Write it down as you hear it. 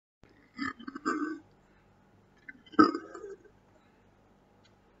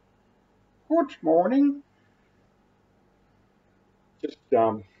Good morning. Just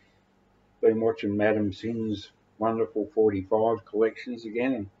been watching Madam Sin's wonderful 45 collections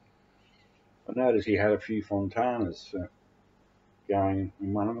again, and I noticed he had a few Fontanas going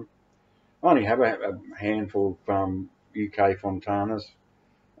in one of them. I only have a handful of UK Fontanas.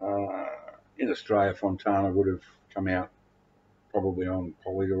 Uh, in Australia, Fontana would have come out probably on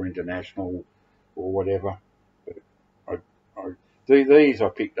Polydor International or whatever. But I, these I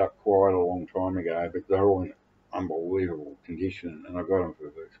picked up quite a long time ago, but they're all in unbelievable condition, and I got them for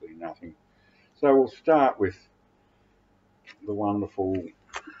virtually nothing. So we'll start with the wonderful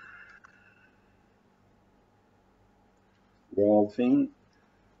Wild Thing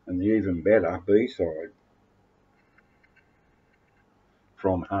and the even better B-side,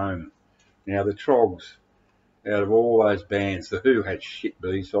 From Home. Now the Trogs, out of all those bands, the Who had shit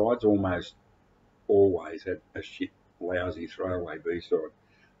B-sides, almost always had a shit, lousy throwaway B-side.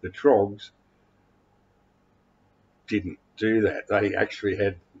 The Trogs didn't do that. They actually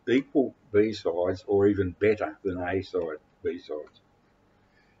had equal B-sides or even better than A-side B-sides.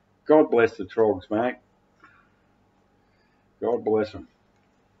 God bless the Trogs, mate. God bless them.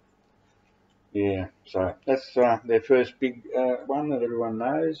 Yeah, so that's their first big one that everyone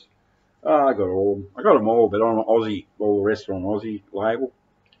knows. Oh, I got them all, but on Aussie. All the rest are on Aussie label.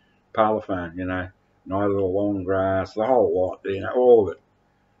 Parlophone, Night of the Long Grass, the whole lot, all of it.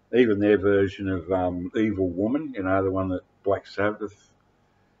 Even their version of Evil Woman, the one that Black Sabbath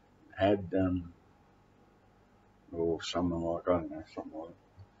had, or something like, I don't know, something like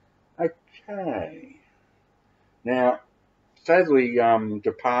that. Okay. Now, sadly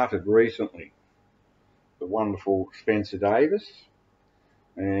departed recently, the wonderful Spencer Davis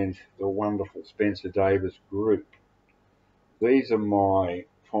and the wonderful Spencer Davis group. These are my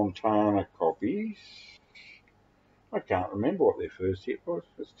Fontana copies. I can't remember what their first hit was.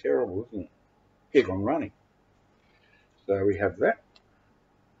 It's terrible, isn't it? Keep on running. So we have that.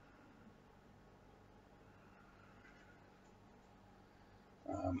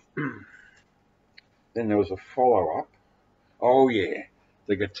 Then there was a follow-up. Oh yeah,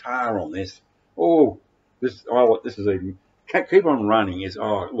 the guitar on this. Oh, this is even. Keep on running is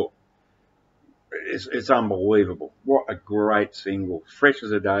look. It's unbelievable. What a great single. Fresh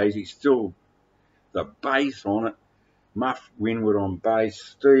as a daisy. Still the bass on it. Muff Winwood on bass.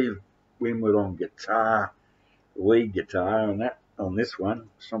 Steve Winwood on guitar. Lead guitar on this one.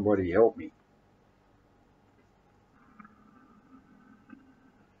 Somebody help me.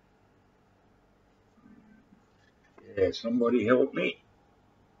 Yeah, somebody help me.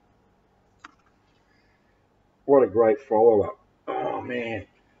 What a great follow-up. Oh, man.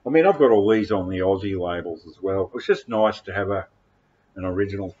 I mean, I've got all these on the Aussie labels as well. It's just nice to have an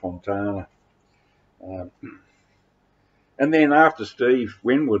original Fontana. Um, and then after Steve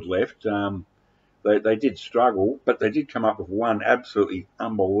Winwood left, they did struggle, but they did come up with one absolutely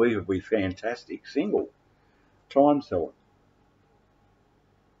unbelievably fantastic single, Time Seller.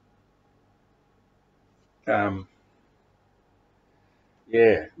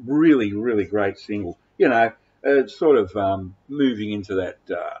 Yeah, really, really great single. It's sort of moving into that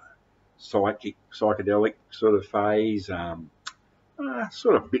psychedelic sort of phase,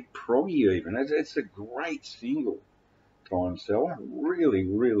 sort of a bit proggy even. It's a great single, Time Seller. Really,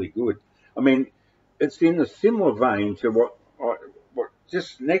 really good. I mean, it's in a similar vein to what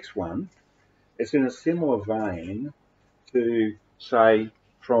just next one. It's in a similar vein to say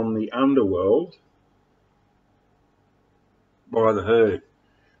From the Underworld by the Herd.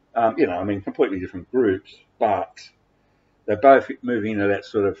 I mean, completely different groups, but they're both moving into that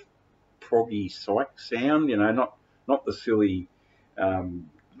sort of proggy psych sound. Not the silly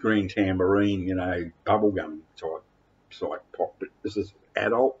green tambourine, bubblegum type psych pop, but this is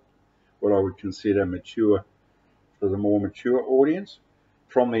adult, what I would consider mature for the more mature audience.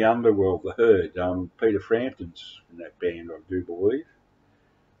 From the Underworld, the Herd, Peter Frampton's in that band, I do believe.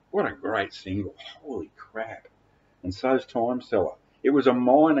 What a great single! Holy crap! And so's Time Seller. It was a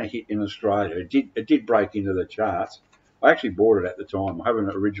minor hit in Australia. It did break into the charts. I actually bought it at the time. I have an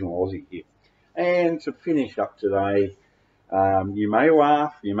original Aussie hit. And to finish up today, you may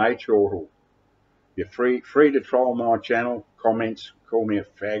laugh, you may chortle. You're free to troll my channel, comments, call me a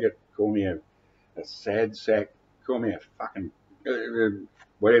faggot, call me a sad sack, call me a fucking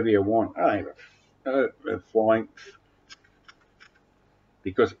whatever you want. I don't have a flying,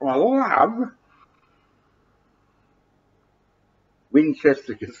 because I love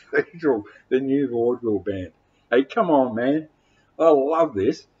Winchester Cathedral, the new vaudeville band. Hey, come on, man! I love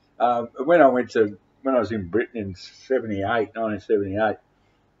this. When I was in Britain in 1978,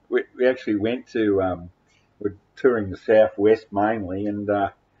 we actually went to, we're touring the southwest mainly, and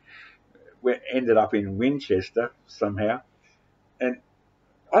we ended up in Winchester somehow. And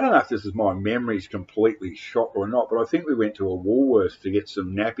I don't know if this is my memories completely shot or not, but I think we went to a Woolworths to get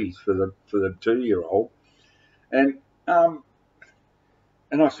some nappies for the 2-year-old. And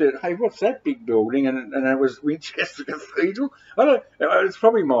and I said, "Hey, what's that big building?" And it was Winchester Cathedral. I don't. It's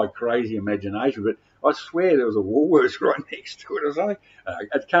probably my crazy imagination, but I swear there was a Woolworths right next to it or something.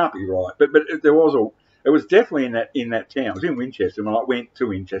 It can't be right, but there was a. It was definitely in that town. It was in Winchester, and I went to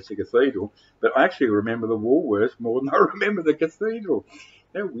Winchester Cathedral. But I actually remember the Woolworths more than I remember the cathedral.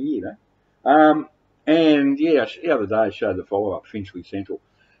 They're weird, eh? And yeah, the other day I showed the follow-up, Finchley Central.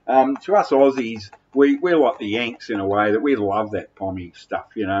 To us Aussies, we're like the Yanks in a way that we love that pommy stuff,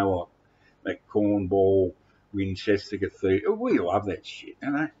 you know, like that Cornwall, Winchester Cathedral. We love that shit, you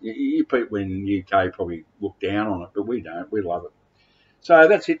know. You people in the UK probably look down on it, but we don't. We love it. So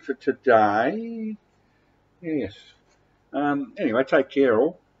that's it for today. Yes. Anyway, take care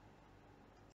all.